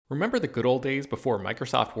Remember the good old days before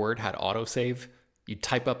Microsoft Word had autosave? You'd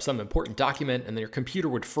type up some important document and then your computer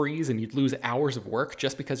would freeze and you'd lose hours of work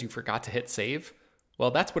just because you forgot to hit save?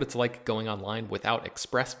 Well, that's what it's like going online without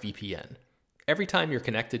ExpressVPN. Every time you're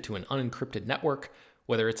connected to an unencrypted network,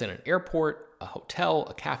 whether it's in an airport, a hotel,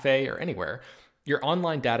 a cafe, or anywhere, your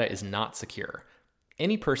online data is not secure.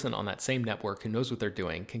 Any person on that same network who knows what they're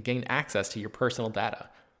doing can gain access to your personal data.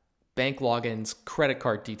 Bank logins, credit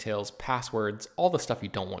card details, passwords, all the stuff you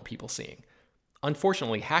don't want people seeing.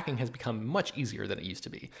 Unfortunately, hacking has become much easier than it used to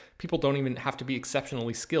be. People don't even have to be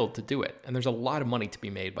exceptionally skilled to do it, and there's a lot of money to be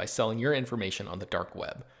made by selling your information on the dark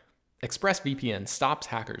web. ExpressVPN stops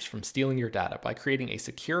hackers from stealing your data by creating a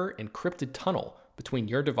secure, encrypted tunnel between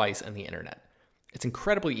your device and the internet. It's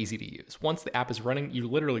incredibly easy to use. Once the app is running, you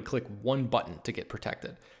literally click one button to get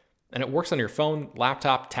protected. And it works on your phone,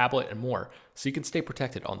 laptop, tablet, and more, so you can stay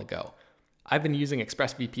protected on the go. I've been using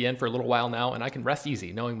ExpressVPN for a little while now, and I can rest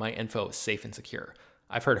easy knowing my info is safe and secure.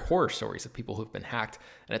 I've heard horror stories of people who've been hacked,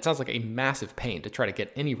 and it sounds like a massive pain to try to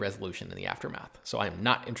get any resolution in the aftermath, so I am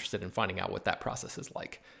not interested in finding out what that process is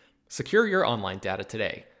like. Secure your online data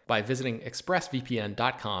today by visiting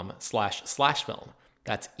expressvpn.com/film.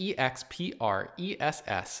 That's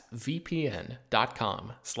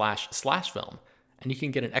expressvpn.com//film. And you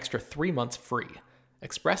can get an extra 3 months free.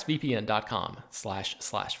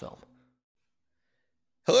 expressvpn.com//film.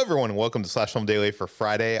 Hello, everyone, and welcome to Slash Film Daily for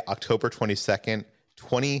Friday, October 22nd,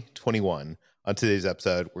 2021. On today's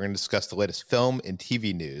episode, we're going to discuss the latest film and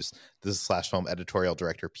TV news. This is Slash Film editorial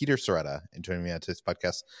director Peter Sciretta, and joining me on today's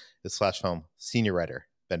podcast is Slash Film senior writer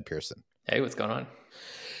Ben Pearson. Hey, what's going on?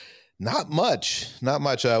 Not much.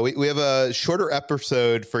 We have a shorter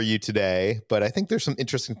episode for you today, but I think there's some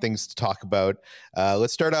interesting things to talk about.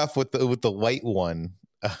 Let's start off with the light one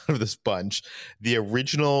of this bunch. The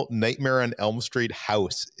original Nightmare on Elm Street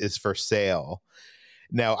house is for sale.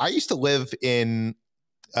 Now, I used to live in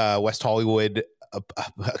West Hollywood, a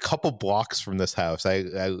couple blocks from this house.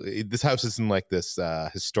 This house is in like this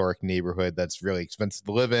historic neighborhood that's really expensive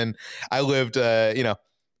to live in. I lived,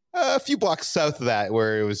 a few blocks south of that,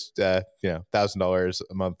 where it was, $1,000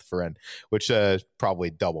 a month for rent, which probably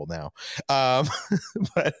double now.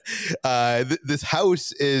 But this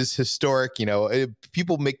house is historic.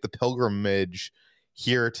 People make the pilgrimage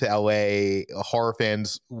here to LA. Horror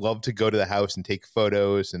fans love to go to the house and take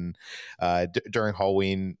photos. And during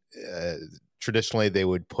Halloween, traditionally they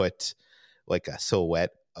would put like a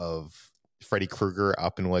silhouette of Freddy Krueger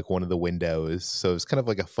up in like one of the windows. So it's kind of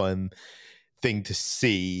like a fun thing to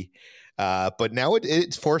see, but now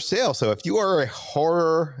it's for sale. So if you are a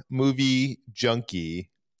horror movie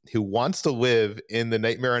junkie who wants to live in the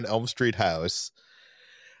Nightmare on Elm Street house,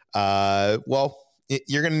 you're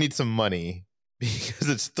going to need some money because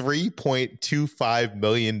it's $3.25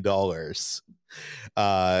 million. The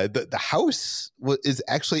house is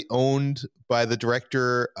actually owned by the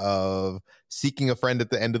director of Seeking a Friend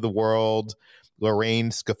at the End of the World,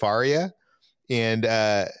 Lorraine Scafaria. And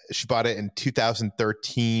she bought it in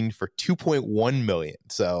 2013 for $2.1 million.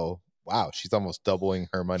 So, wow, she's almost doubling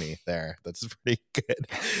her money there. That's pretty good.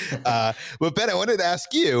 But Ben, I wanted to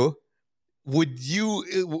ask you, would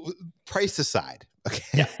you, price aside, okay?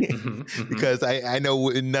 Yeah. Because I know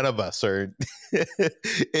none of us are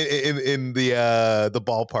in the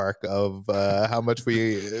ballpark of how much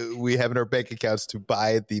we have in our bank accounts to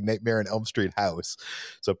buy the Nightmare on Elm Street house.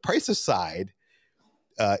 So, price aside,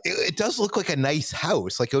 it does look like a nice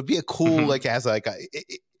house. Like it would be a cool, like as like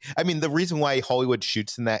the reason why Hollywood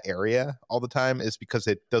shoots in that area all the time is because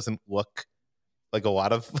it doesn't look like a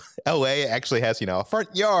lot of LA. It actually has, a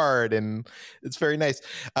front yard and it's very nice.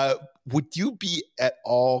 Would you be at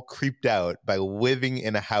all creeped out by living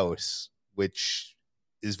in a house, which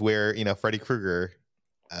is where, Freddy Krueger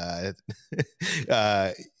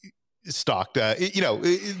stalked,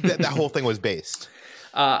 that whole thing was based?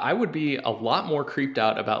 I would be a lot more creeped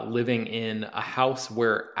out about living in a house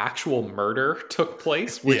where actual murder took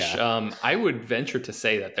place, which I would venture to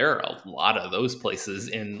say that there are a lot of those places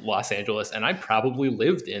in Los Angeles, and I probably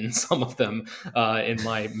lived in some of them in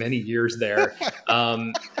my many years there.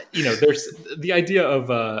 There's the idea of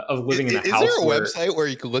living in a house. Is there a website where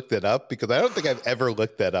you can look that up? Because I don't think I've ever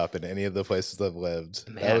looked that up in any of the places I've lived.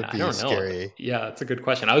 Man, that would be I don't scary. know. Yeah, that's a good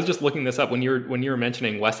question. I was just looking this up when you were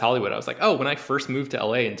mentioning West Hollywood. I was like, oh, when I first moved to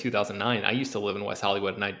LA in 2009, I used to live in West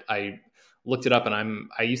Hollywood, and I looked it up, and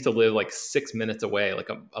I used to live like 6 minutes away, like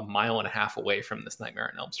a mile and a half away from this Nightmare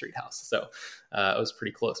on Elm Street house. So it was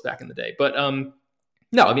pretty close back in the day. But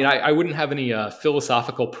No, I mean, I wouldn't have any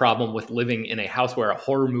philosophical problem with living in a house where a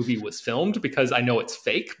horror movie was filmed because I know it's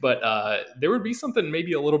fake, but there would be something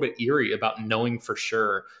maybe a little bit eerie about knowing for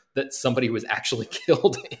sure that somebody was actually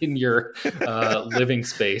killed in your living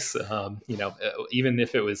space, even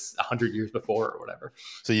if it was 100 years before or whatever.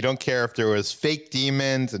 So you don't care if there was fake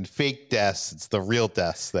demons and fake deaths. It's the real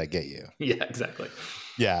deaths that get you. Yeah, exactly.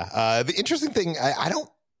 Yeah. The interesting thing, I don't,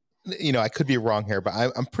 I could be wrong here, but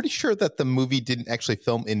I'm pretty sure that the movie didn't actually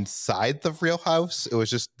film inside the real house. It was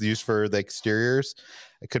just used for the exteriors.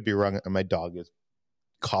 I could be wrong. My dog is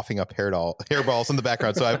coughing up hairballs in the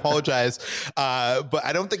background, so I apologize. But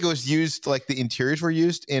I don't think it was used like the interiors were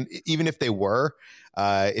used. And even if they were,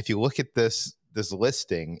 if you look at this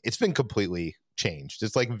listing, it's been completely changed.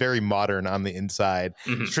 It's like very modern on the inside,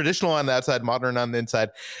 Mm-hmm. It's traditional on the outside, modern on the inside.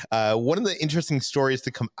 One of the interesting stories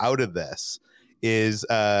to come out of this is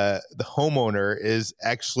the homeowner is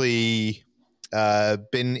actually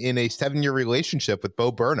been in a 7-year relationship with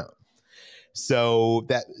Bo Burnham. So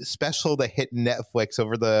that special that hit Netflix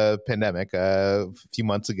over the pandemic a few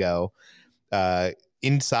months ago,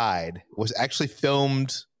 Inside, was actually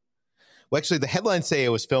filmed. Well, actually, the headlines say it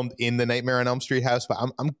was filmed in the Nightmare on Elm Street house, but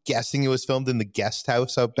I'm guessing it was filmed in the guest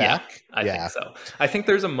house out back. I think so. I think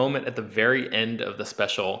there's a moment at the very end of the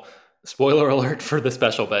special. Spoiler alert for the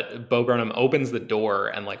special, but Bo Burnham opens the door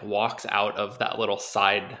and like walks out of that little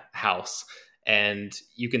side house, and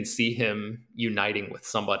you can see him uniting with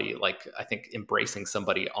somebody, like I think embracing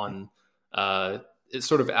somebody on it's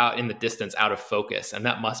sort of out in the distance, out of focus, and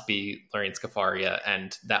that must be Lorraine Scafaria,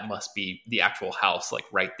 and that must be the actual house, like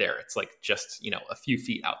right there. It's like just a few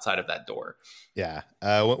feet outside of that door. Yeah.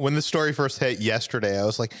 When the story first hit yesterday, I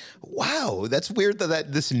was like, "Wow, that's weird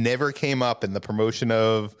that this never came up in the promotion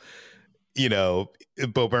of." Bo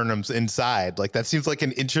Burnham's Inside. Like that seems like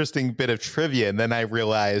an interesting bit of trivia. And then I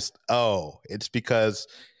realized, it's because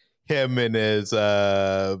him and his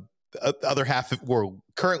other half were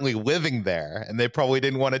currently living there, and they probably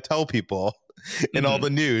didn't want to tell people in all the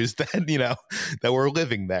news that that we're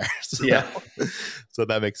living there. So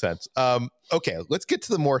that makes sense. Okay, let's get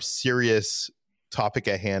to the more serious topic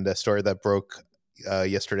at hand. A story that broke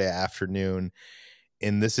yesterday afternoon.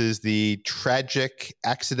 And this is the tragic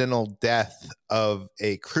accidental death of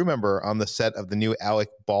a crew member on the set of the new Alec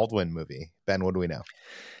Baldwin movie. Ben, what do we know?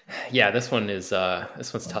 Yeah, this one's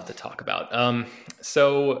tough to talk about.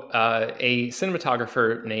 So a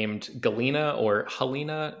cinematographer named Galina or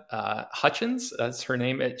Helena Hutchins, that's her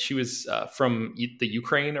name. She was from the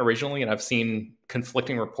Ukraine originally, and I've seen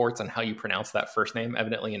conflicting reports on how you pronounce that first name.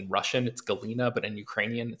 Evidently in Russian, it's Galina, but in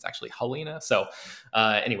Ukrainian, it's actually Helena. So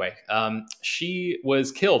anyway, she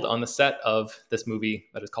was killed on the set of this movie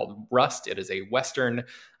that is called Rust. It is a Western.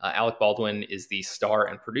 Alec Baldwin is the star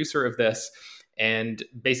and producer of this. And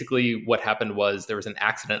basically what happened was there was an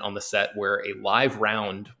accident on the set where a live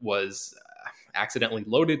round was accidentally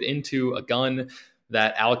loaded into a gun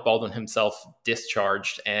that Alec Baldwin himself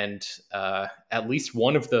discharged. And at least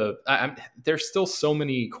one of there's still so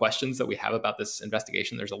many questions that we have about this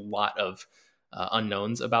investigation. There's a lot of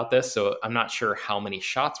unknowns about this. So I'm not sure how many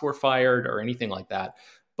shots were fired or anything like that.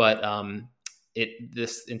 But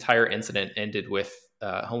this entire incident ended with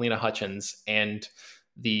Helena Hutchins and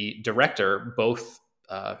the director both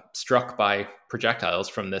struck by projectiles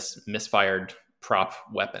from this misfired prop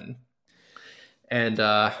weapon. And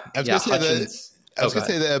I was going to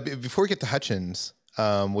say that before we get to Hutchins,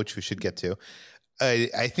 which we should get to,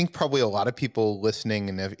 I think probably a lot of people listening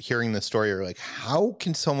and hearing the story are like, how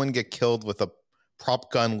can someone get killed with a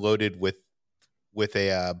prop gun loaded with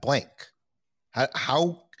a blank?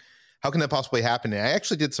 How can that possibly happen? And I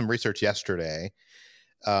actually did some research yesterday.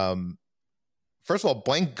 First of all,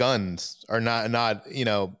 blank guns are not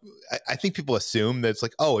I think people assume that it's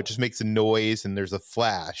like, it just makes a noise and there's a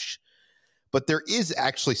flash. But there is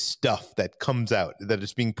actually stuff that comes out that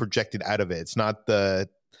is being projected out of it. It's not the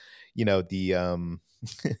the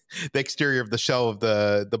exterior of the shell of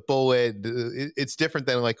the bullet. It's different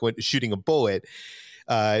than like when shooting a bullet.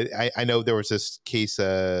 I know there was this case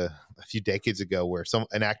a few decades ago where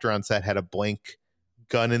an actor on set had a blank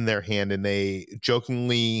gun in their hand and they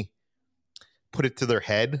jokingly put it to their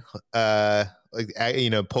head,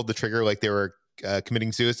 pulled the trigger like they were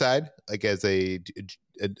committing suicide, like as a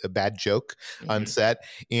bad joke on set.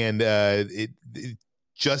 And it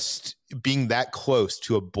just being that close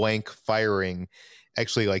to a blank firing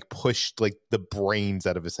actually like pushed like the brains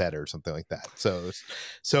out of his head or something like that. So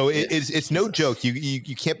it's no joke.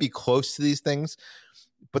 You can't be close to these things.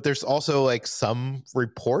 But there's also like some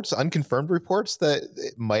reports, unconfirmed reports, that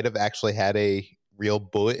it might have actually had a real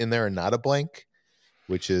bullet in there and not a blank.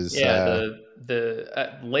 which is Yeah,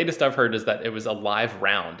 the latest I've heard is that it was a live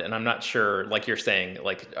round, and I'm not sure. Like you're saying,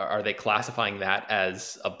 like are they classifying that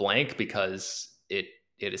as a blank because it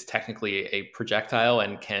is technically a projectile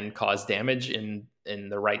and can cause damage in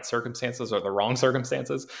the right circumstances or the wrong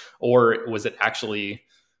circumstances, or was it actually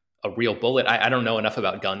a real bullet? I don't know enough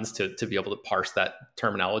about guns to be able to parse that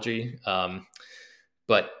terminology.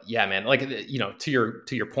 But yeah, man, like, to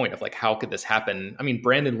your point of like, how could this happen? I mean,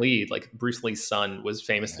 Brandon Lee, like Bruce Lee's son, was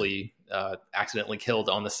famously accidentally killed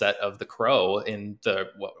on the set of The Crow in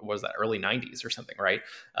what was that, early '90s or something, right?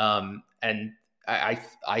 And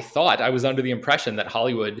I thought, I was under the impression that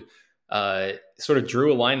Hollywood sort of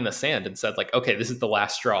drew a line in the sand and said, like, okay, this is the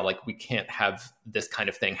last straw. Like, we can't have this kind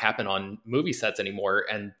of thing happen on movie sets anymore,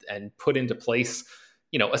 and put into place,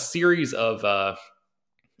 a series of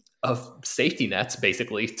safety nets,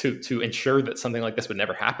 basically, to ensure that something like this would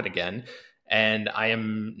never happen again. And I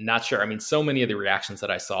am not sure. I mean, so many of the reactions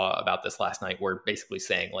that I saw about this last night were basically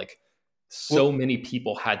saying, like, so many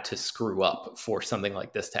people had to screw up for something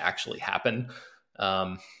like this to actually happen.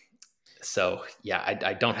 So yeah,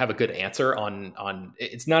 I don't have a good answer on.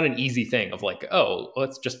 It's not an easy thing of like, oh, well,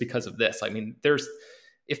 it's just because of this. I mean,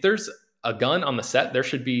 if there's a gun on the set, there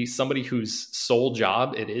should be somebody whose sole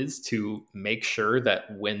job it is to make sure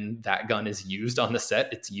that when that gun is used on the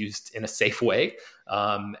set, it's used in a safe way,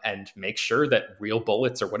 and make sure that real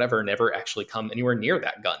bullets or whatever never actually come anywhere near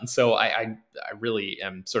that gun. So I really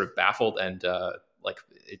am sort of baffled, and like,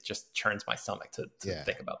 it just churns my stomach to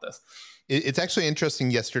think about this. It's actually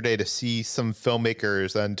interesting yesterday to see some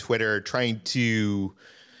filmmakers on Twitter trying to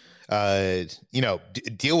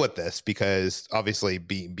deal with this, because obviously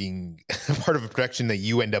being part of a production that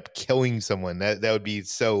you end up killing someone, that would be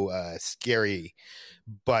so scary,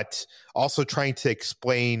 but also trying to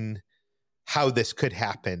explain how this could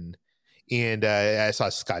happen. And I saw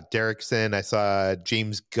Scott Derrickson, I saw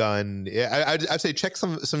James Gunn. I'd say check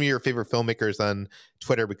some of your favorite filmmakers on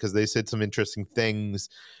Twitter, because they said some interesting things.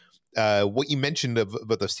 What you mentioned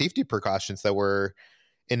about the safety precautions that were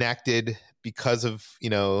enacted because of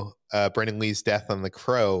Brandon Lee's death on The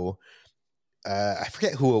Crow. I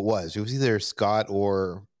forget who it was. It was either Scott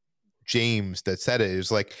or James that said it. It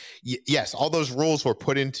was like, yes, all those rules were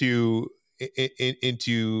put into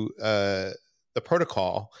the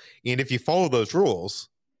protocol, and if you follow those rules,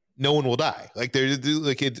 no one will die. Like,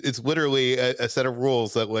 it's literally a set of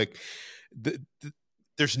rules that, like,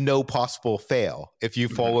 there's no possible fail if you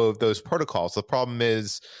follow those protocols. The problem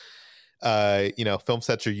is, film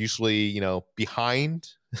sets are usually, behind.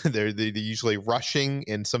 they're usually rushing,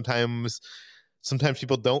 and sometimes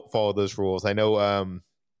people don't follow those rules. I know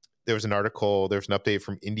there was an update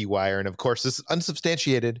from IndieWire, and of course this is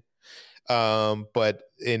unsubstantiated, but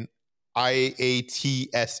in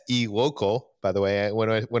IATSE local, by the way,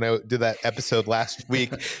 when I did that episode last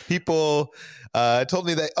week, people told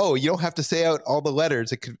me that, oh, you don't have to say out all the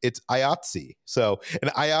letters. It's IATSE. So an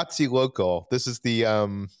IATSE local, this is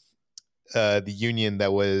the union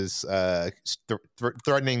that was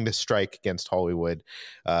threatening to strike against Hollywood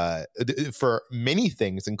for many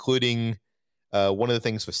things, including one of the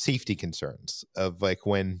things was safety concerns of, like,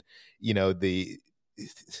 when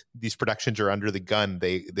these productions are under the gun,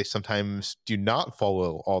 they sometimes do not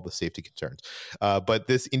follow all the safety concerns. But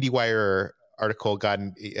this IndieWire article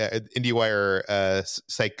IndieWire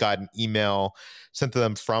site got an email sent to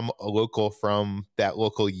them from that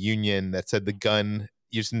local union that said the gun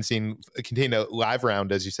used in the scene contained a live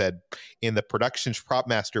round, as you said, and the production's prop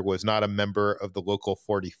master was not a member of the local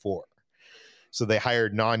 44. So they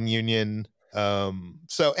hired non-union.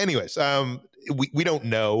 So anyways, we don't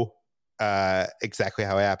know exactly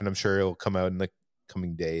how it happened. I'm sure it'll come out in the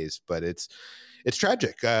coming days, but it's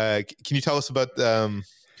tragic. Can you tell us about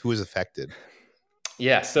who was affected?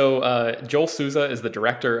 Yeah, so Joel Souza is the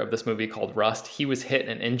director of this movie called Rust. He was hit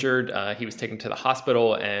and injured. He was taken to the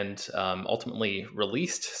hospital and ultimately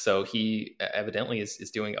released. So he evidently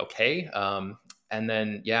is doing okay. And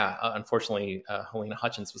then, unfortunately, Helena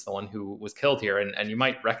Hutchins was the one who was killed here. And you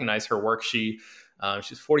might recognize her work. She's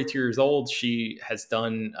 42 years old. She has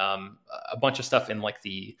done a bunch of stuff in, like,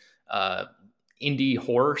 the indie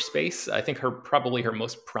horror space. I think probably her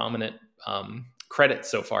most prominent credit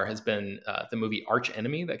so far has been the movie Arch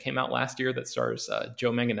Enemy that came out last year that stars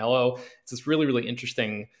Joe Manganiello. It's this really, really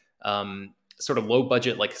interesting sort of low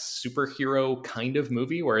budget, like, superhero kind of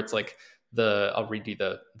movie where it's like I'll read you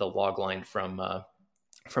the log line from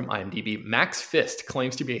IMDb. Max Fist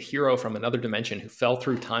claims to be a hero from another dimension who fell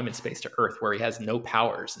through time and space to Earth, where he has no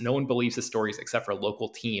powers. No one believes his stories except for a local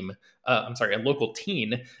teen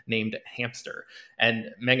named Hamster. And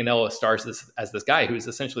Manganiello stars as this guy who's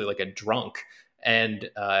essentially like a drunk, and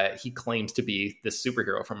he claims to be this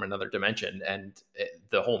superhero from another dimension. And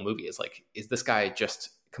the whole movie is like, is this guy just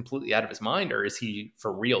completely out of his mind, or is he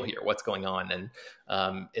for real here? What's going on?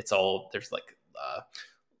 And it's all, there's like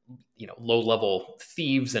low level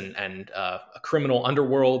thieves and a criminal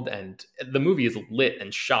underworld, and the movie is lit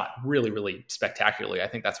and shot really, really spectacularly. I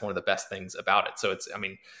think that's one of the best things about it. So it's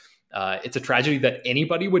a tragedy that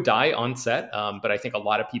anybody would die on set, but I think a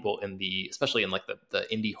lot of people especially in like the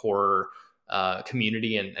indie horror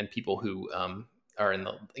community, and people who are in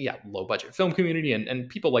the low budget film community, and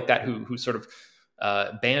people like that who sort of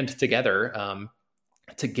band together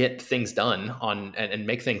to get things done and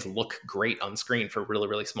make things look great on screen for really,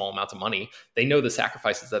 really small amounts of money. They know the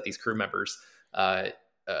sacrifices that these crew members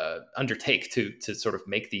undertake to sort of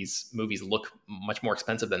make these movies look much more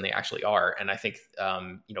expensive than they actually are. And I think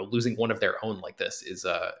losing one of their own like this is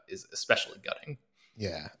especially gutting.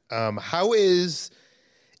 Yeah. How is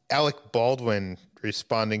Alec Baldwin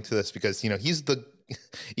responding to this? Because he's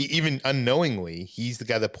even unknowingly, he's the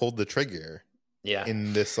guy that pulled the trigger. Yeah.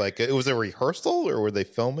 In this, like, it was a rehearsal, or were they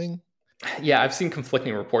filming? Yeah, I've seen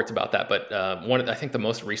conflicting reports about that, but I think the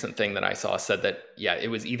most recent thing that I saw said that it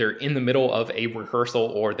was either in the middle of a rehearsal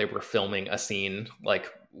or they were filming a scene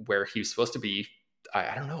like where he was supposed to be,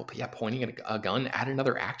 I don't know, but pointing a gun at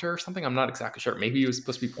another actor or something. I'm not exactly sure. Maybe he was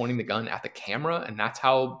supposed to be pointing the gun at the camera, and that's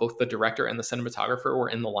how both the director and the cinematographer were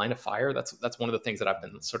in the line of fire. That's one of the things that I've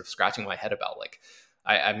been sort of scratching my head about. Like,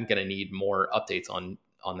 I'm going to need more updates on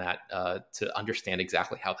that to understand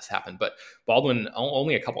exactly how this happened. But Baldwin,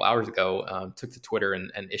 only a couple hours ago, took to Twitter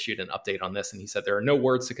and issued an update on this. And he said, "There are no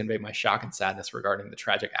words to convey my shock and sadness regarding the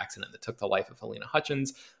tragic accident that took the life of Halyna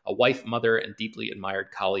Hutchins, a wife, mother, and deeply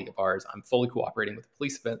admired colleague of ours. I'm fully cooperating with the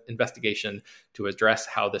police investigation to address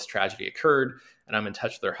how this tragedy occurred. And I'm in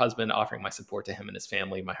touch with her husband, offering my support to him and his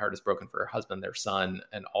family. My heart is broken for her husband, their son,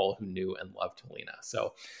 and all who knew and loved Halyna."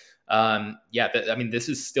 So, this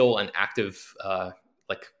is still an active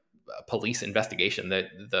police investigation. That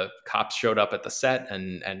the cops showed up at the set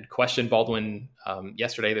and questioned Baldwin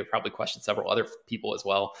yesterday. They probably questioned several other people as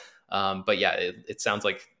well. It sounds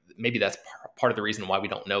like maybe that's part of the reason why we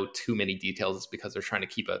don't know too many details, is because they're trying to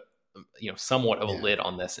keep somewhat of a lid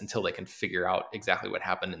on this until they can figure out exactly what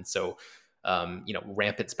happened. And so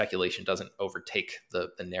rampant speculation doesn't overtake the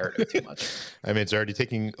narrative too much. I mean, it's already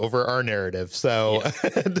taking over our narrative. So,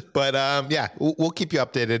 but we'll keep you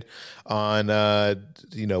updated on,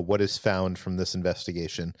 what is found from this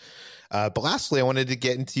investigation. But lastly, I wanted to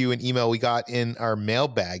get into an email we got in our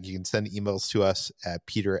mailbag. You can send emails to us at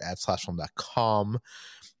peter@slashfilm.com.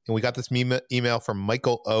 And we got this email from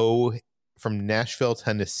Michael O. from Nashville,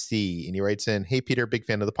 Tennessee. And he writes in, "Hey, Peter, big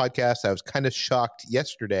fan of the podcast. I was kind of shocked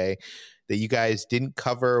yesterday that you guys didn't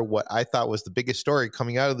cover what I thought was the biggest story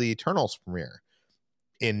coming out of the Eternals premiere.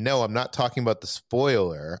 And no, I'm not talking about the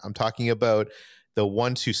spoiler. I'm talking about the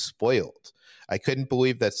ones who spoiled. I couldn't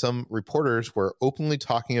believe that some reporters were openly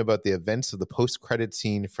talking about the events of the post-credit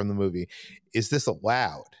scene from the movie. Is this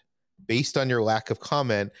allowed? Based on your lack of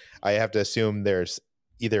comment, I have to assume there's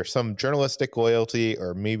either some journalistic loyalty,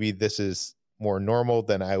 or maybe this is more normal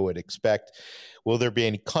than I would expect. Will there be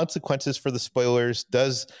any consequences for the spoilers?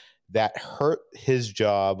 Does that hurt his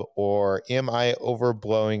job, or am I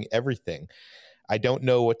overblowing everything? I don't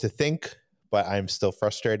know what to think, but I'm still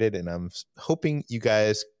frustrated, and I'm hoping you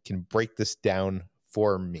guys can break this down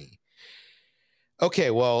for me."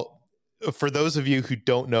 Okay, well, for those of you who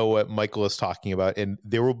don't know what Michael is talking about, and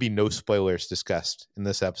there will be no spoilers discussed in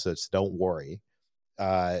this episode, so don't worry.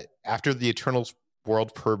 After the Eternals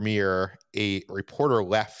world premiere, a reporter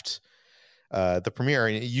left the premiere,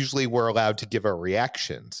 and usually we're allowed to give our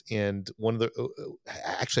reactions. And one of the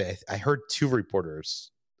I heard two reporters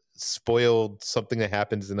spoiled something that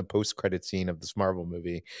happens in the post-credit scene of this Marvel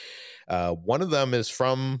movie. One of them is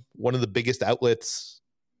from one of the biggest outlets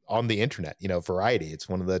on the internet, Variety. It's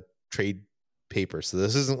one of the trade papers. So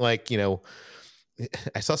this isn't like,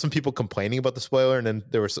 I saw some people complaining about the spoiler, and then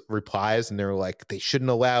there was replies, and they were like, they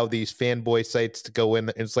shouldn't allow these fanboy sites to go in.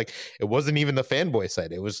 And it's like, it wasn't even the fanboy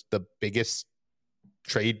site. It was the biggest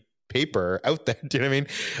trade paper out there. Do you know what I mean?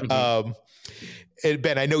 Mm-hmm. And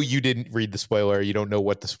Ben, I know you didn't read the spoiler. You don't know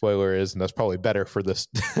what the spoiler is, and that's probably better for this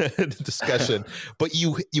discussion. But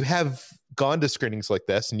you have gone to screenings like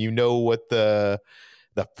this, and you know what the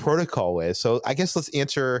protocol is. So I guess let's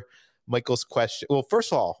answer Michael's question. Well,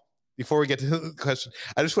 first of all, before we get to the question,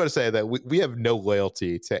 I just want to say that we have no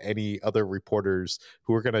loyalty to any other reporters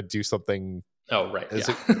who are going to do something. Oh, right.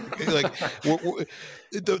 The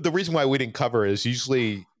reason why we didn't cover is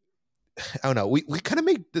usually I don't know. We kind of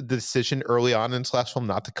make the decision early on in Slash Film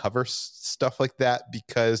not to cover stuff like that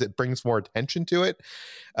because it brings more attention to it.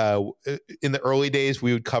 In the early days,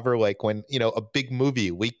 we would cover like when, a big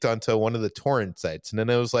movie leaked onto one of the torrent sites. And then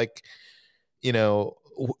it was like,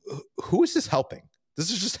 who is this helping?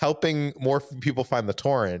 This is just helping more people find the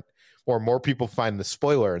torrent or more people find the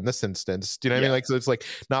spoiler in this instance. Do you know what I mean? Like, so it's like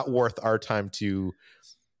not worth our time to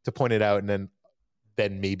point it out. And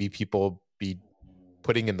then maybe people be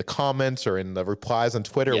putting in the comments or in the replies on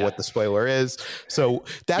Twitter what the spoiler is. So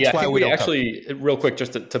that's why we don't actually, real quick,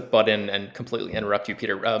 just to butt in and completely interrupt you,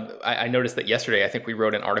 Peter. I noticed that yesterday, I think we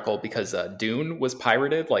wrote an article because Dune was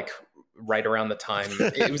pirated, like right around the time.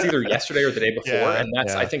 It was either yesterday or the day before. And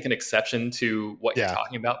that's, I think, an exception to what you're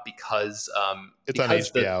talking about because it's on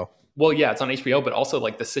HBO. It's on HBO, but also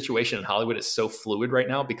like the situation in Hollywood is so fluid right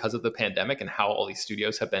now because of the pandemic and how all these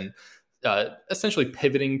studios have been essentially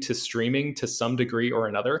pivoting to streaming to some degree or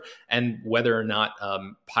another, and whether or not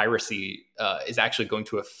piracy is actually going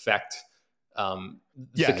to affect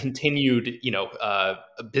the continued,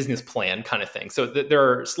 business plan kind of thing. So there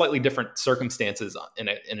are slightly different circumstances in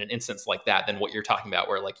an instance like that than what you're talking about,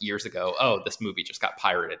 where like years ago, oh, this movie just got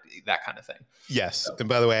pirated, that kind of thing. Yes. So. And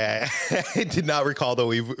by the way, I did not recall that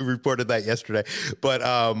we reported that yesterday, but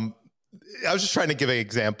I was just trying to give an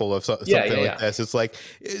example of something like this. It's like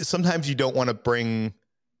sometimes you don't want to bring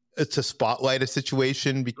to spotlight a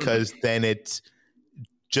situation because then it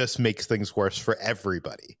just makes things worse for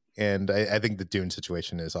everybody. And I think the Dune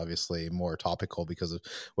situation is obviously more topical because of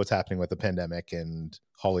what's happening with the pandemic and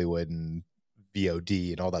Hollywood and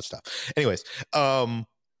VOD and all that stuff. Anyways,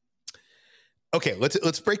 okay,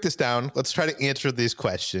 let's break this down. Let's try to answer these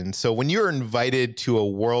questions. So when you're invited to a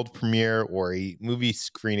world premiere or a movie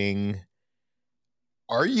screening,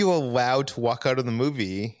 are you allowed to walk out of the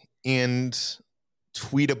movie and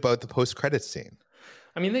tweet about the post-credits scene?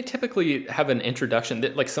 I mean, they typically have an introduction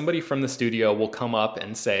that like somebody from the studio will come up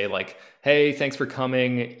and say like, hey, thanks for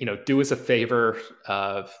coming, do us a favor.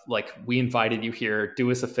 Like we invited you here,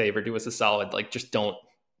 do us a favor, do us a solid, like just don't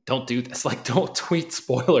do this. Like don't tweet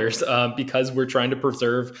spoilers because we're trying to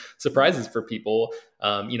preserve surprises for people.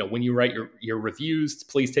 When you write your reviews,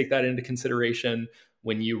 please take that into consideration.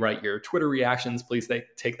 When you write your Twitter reactions, please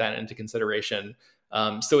take that into consideration.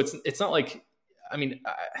 So it's not like, I mean,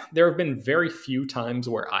 there have been very few times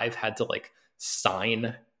where I've had to like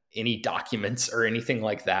sign any documents or anything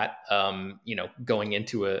like that, going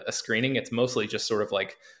into a screening. It's mostly just sort of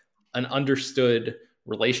like an understood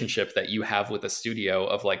relationship that you have with a studio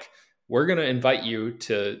of like, we're going to invite you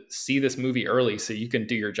to see this movie early so you can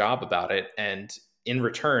do your job about it. And in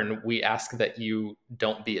return, we ask that you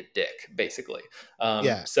don't be a dick, basically.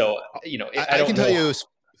 So, I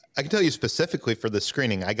can tell you specifically for the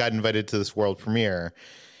screening, I got invited to this world premiere,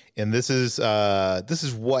 and this is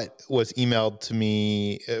what was emailed to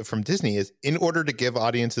me from Disney is in order to give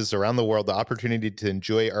audiences around the world the opportunity to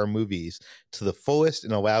enjoy our movies to the fullest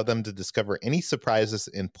and allow them to discover any surprises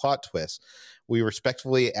and plot twists, we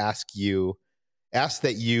respectfully ask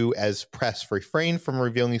that you as press refrain from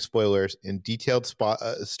revealing spoilers and detailed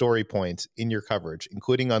story points in your coverage,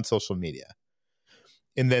 including on social media.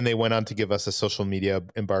 And then they went on to give us a social media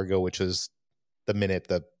embargo, which was the minute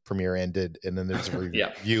the premiere ended. And then there's a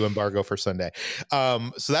review embargo for Sunday.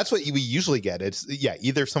 So that's what we usually get. It's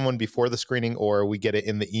either someone before the screening or we get it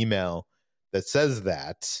in the email that says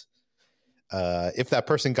that. If that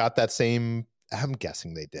person got that same, I'm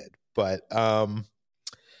guessing they did. But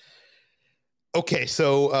okay,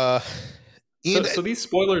 so so these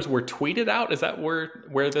spoilers were tweeted out? Is that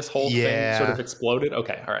where this whole thing sort of exploded?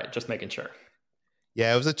 Okay, all right, just making sure.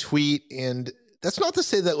 Yeah, it was a tweet, and that's not to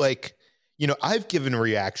say that, like, I've given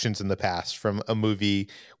reactions in the past from a movie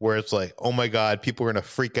where it's like, oh my God, people are going to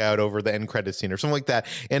freak out over the end credit scene or something like that.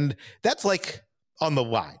 And that's like on the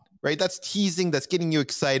line, right? That's teasing, that's getting you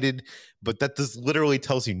excited, but that just literally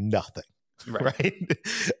tells you nothing, right?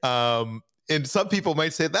 And some people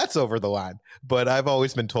might say that's over the line, but I've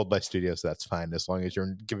always been told by studios that's fine as long as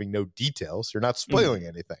you're giving no details, you're not spoiling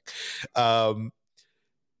anything.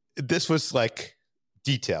 This was like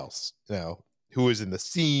details, who was in the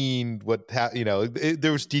scene,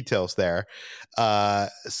 there was details there.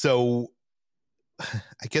 So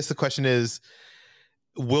I guess the question is,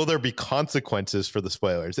 will there be consequences for the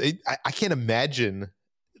spoilers? I can't imagine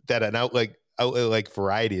that an outlet like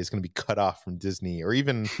Variety is going to be cut off from Disney or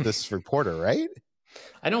even this reporter, right?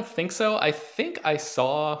 I don't think so. I think I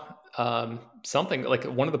saw something like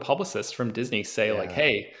one of the publicists from Disney say like,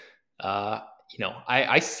 hey,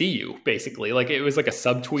 I see you, basically. Like it was like a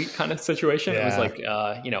subtweet kind of situation. It was like,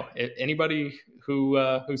 anybody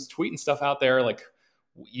who's tweeting stuff out there, like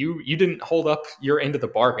you didn't hold up your end of the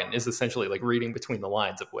bargain, is essentially like reading between the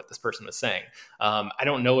lines of what this person was saying. I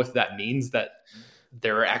don't know if that means that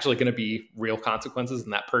there are actually going to be real consequences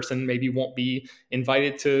and that person maybe won't be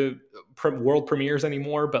invited to world premieres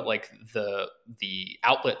anymore, but like the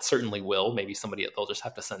outlet certainly will. Maybe they'll just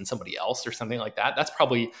have to send somebody else or something like that.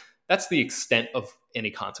 That's the extent of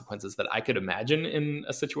any consequences that I could imagine in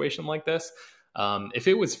a situation like this. If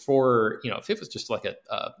it was if it was just like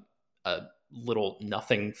a little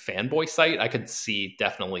nothing fanboy site, I could see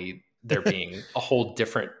definitely there being a whole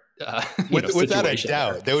different without a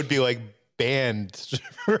doubt there would be like banned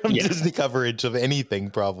from Disney coverage of anything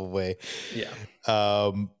probably.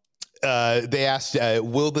 They asked,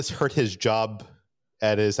 will this hurt his job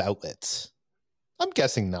at his outlets? I'm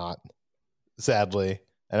guessing not, sadly.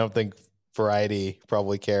 I don't think Variety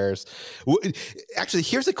probably cares. Actually,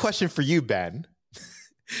 here's a question for you, Ben.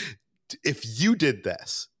 If you did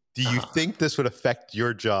this, do you think this would affect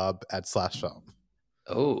your job at Slash Film?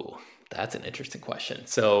 Oh, that's an interesting question.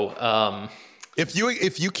 So if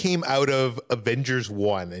you came out of Avengers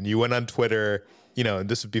 1 and you went on Twitter, and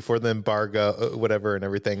this was before the embargo, whatever, and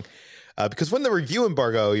everything, because when the review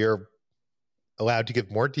embargo, you're allowed to give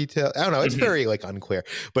more detail. I don't know. It's very like unclear.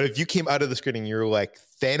 But if you came out of the screening, you're like,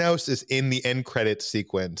 Thanos is in the end credits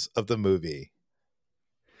sequence of the movie.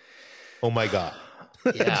 Oh my God.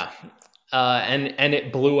 Yeah. And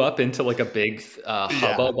it blew up into like a big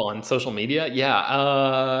hubbub on social media.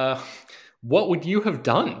 Yeah. What would you have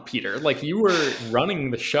done, Peter? Like, you were running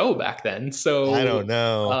the show back then. So I don't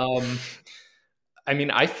know. I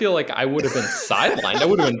mean, I feel like I would have been sidelined. I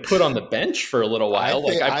would have been put on the bench for a little while.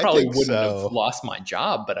 I probably wouldn't have lost my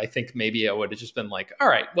job, but I think maybe I would have just been like, all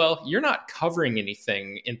right, well, you're not covering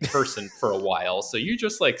anything in person for a while. So you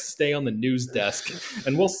just like stay on the news desk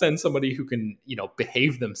and we'll send somebody who can,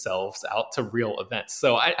 behave themselves out to real events.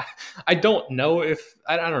 So I don't know if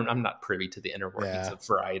I'm not privy to the inner workings of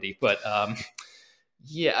Variety, but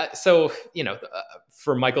yeah. So,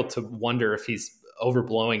 for Michael to wonder if he's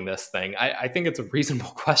overblowing this thing, I think it's a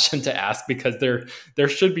reasonable question to ask, because there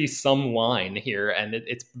should be some line here, and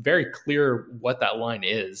it's very clear what that line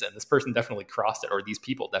is, and this person definitely crossed it, or these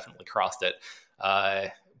people definitely crossed it.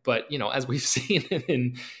 But as we've seen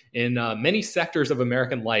in many sectors of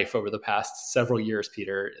American life over the past several years,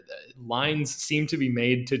 Peter, lines seem to be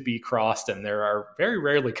made to be crossed, and there are very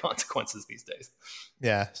rarely consequences these days.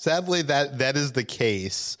 Yeah, sadly that is the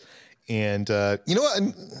case. And you know what?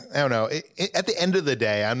 I don't know. At the end of the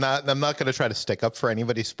day, I'm not going to try to stick up for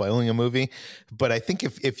anybody spoiling a movie. But I think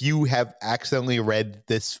if you have accidentally read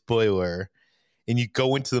this spoiler and you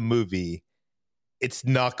go into the movie, it's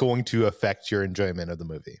not going to affect your enjoyment of the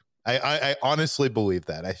movie. I honestly believe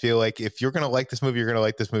that. I feel like if you're going to like this movie, you're going to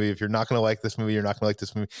like this movie. If you're not going to like this movie, you're not going to like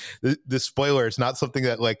this movie. The spoiler is not something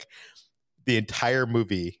that like the entire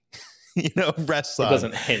movie, rests on. It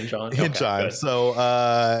doesn't hinge on. Good.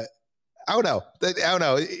 So. I don't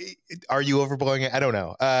know. Are you overblowing it? I don't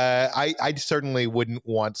know. I certainly wouldn't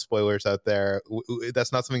want spoilers out there.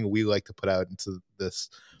 That's not something we like to put out into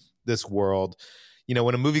this world.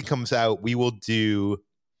 When a movie comes out, we will do,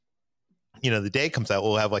 the day it comes out,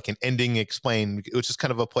 we'll have like an ending explained, which is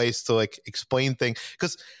kind of a place to like explain things.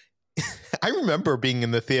 Because I remember being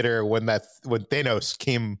in the theater when Thanos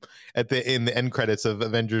came in the end credits of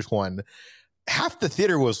Avengers 1. Half the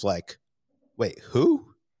theater was like, wait, who?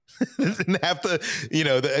 And half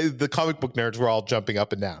the comic book nerds were all jumping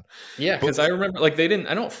up and down. Yeah, because I remember I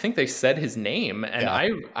don't think they said his name, and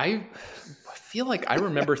I feel like I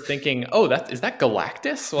remember thinking, oh, is that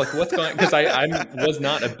Galactus? Like, what's going on? Because I was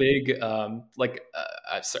not a big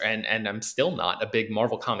and I'm still not a big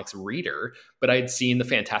Marvel Comics reader, but I had seen the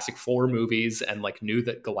Fantastic Four movies and like knew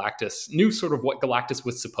sort of what Galactus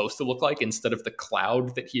was supposed to look like instead of the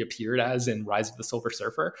cloud that he appeared as in Rise of the Silver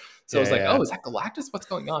Surfer. So I was like, oh, is that Galactus? What's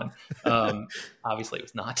going on? Obviously it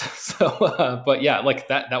was not. So, but yeah, like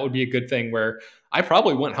that would be a good thing where I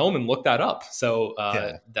probably went home and looked that up. So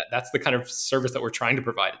that's the kind of service that we're trying to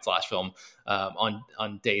provide at Slash Film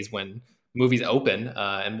on days when movies open,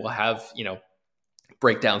 and we'll have,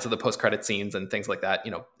 breakdowns of the post-credit scenes and things like that,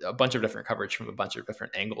 a bunch of different coverage from a bunch of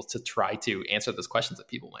different angles to try to answer those questions that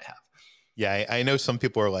people might have. Yeah, I know some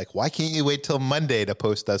people are like, why can't you wait till Monday to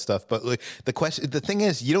post that stuff? But like, the thing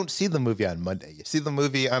is, you don't see the movie on Monday. You see the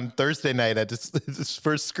movie on Thursday night at this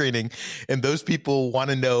first screening, and those people want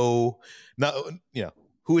to know,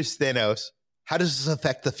 who is Thanos? How does this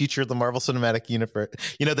affect the future of the Marvel Cinematic Universe?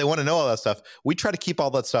 They want to know all that stuff. We try to keep all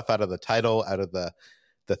that stuff out of the title, out of the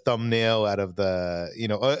thumbnail, out of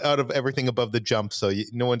out of everything above the jump, so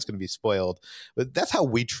no one's going to be spoiled. But that's how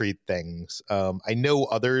we treat things. I know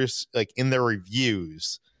others, like in their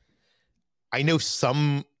reviews, I know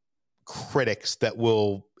some critics that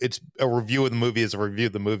it's a review of the movie is a review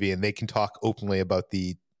of the movie, and they can talk openly about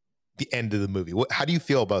the end of the movie. How do you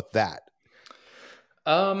feel about that?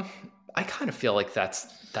 I kind of feel like that's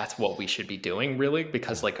what we should be doing, really,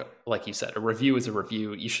 because like you said, a review is a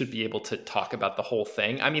review. You should be able to talk about the whole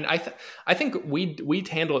thing. I mean, I think we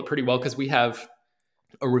handle it pretty well because we have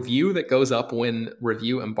a review that goes up when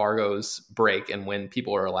review embargoes break and when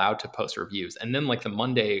people are allowed to post reviews. And then like the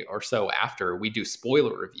Monday or so after, we do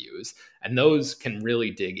spoiler reviews, and those can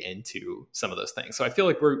really dig into some of those things. So I feel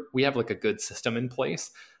like we have like a good system in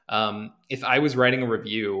place. If I was writing a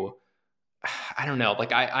review, I don't know,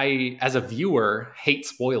 like I as a viewer hate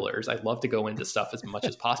spoilers. I love to go into stuff as much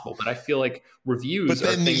as possible, but I feel like reviews are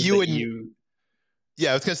things that you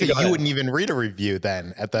yeah, I was gonna say you wouldn't even read a review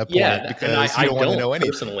then at that point, yeah, because you don't want to know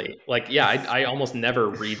anything. Personally, like, yeah, I almost never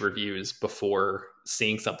read reviews before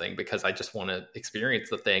seeing something because I just want to experience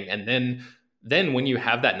the thing. And then when you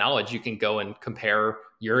have that knowledge, you can go and compare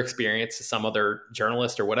your experience to some other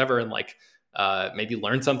journalist or whatever, and like maybe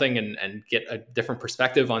learn something and get a different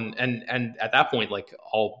perspective on. And at that point, like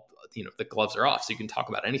all the gloves are off, so you can talk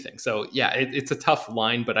about anything. So yeah, it's a tough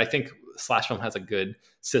line, but I think Slash Film has a good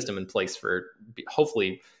system in place for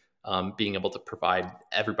hopefully being able to provide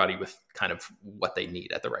everybody with kind of what they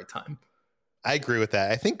need at the right time. I agree with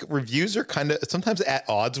that. I think reviews are kind of sometimes at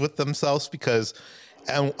odds with themselves because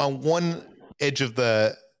on one edge of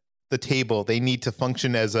the table, they need to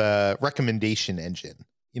function as a recommendation engine.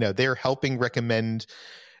 They're helping recommend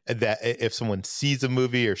that if someone sees a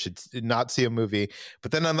movie or should not see a movie.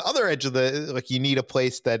 But then on the other edge of you need a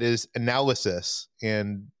place that is analysis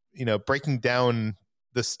and breaking down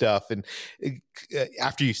the stuff. And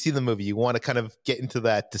after you see the movie, you want to kind of get into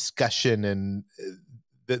that discussion and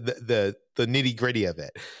the nitty gritty of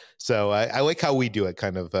it. So I like how we do it,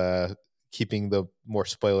 kind of keeping the more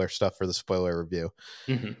spoiler stuff for the spoiler review.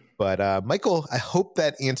 Mm-hmm. But Michael, I hope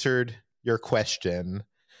that answered your question.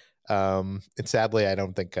 And sadly, I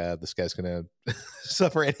don't think this guy's going to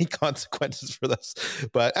suffer any consequences for this.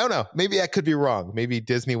 But I don't know. Maybe I could be wrong. Maybe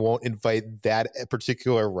Disney won't invite that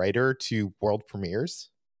particular writer to world premieres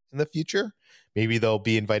in the future. Maybe they'll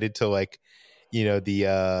be invited to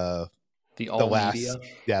the all media.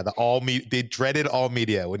 Yeah, the all media, the dreaded all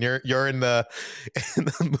media. When you're in the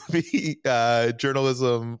movie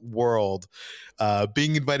journalism world,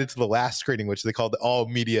 being invited to the last screening, which they call the all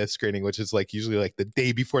media screening, which is like usually like the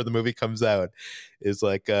day before the movie comes out, is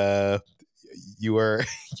like you were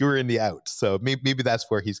in the out. So maybe that's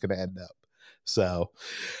where he's going to end up. So,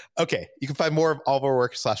 okay, you can find more of all of our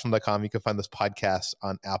work at slashfilm.com. You can find this podcast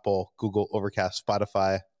on Apple, Google, Overcast,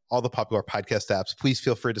 Spotify, all the popular podcast apps. Please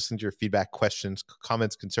feel free to send your feedback, questions,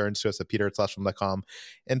 comments, concerns to us at peter@slashfilm.com.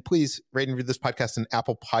 And please rate and review this podcast in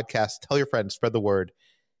Apple Podcasts. Tell your friends, spread the word,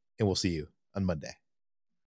 and we'll see you on Monday.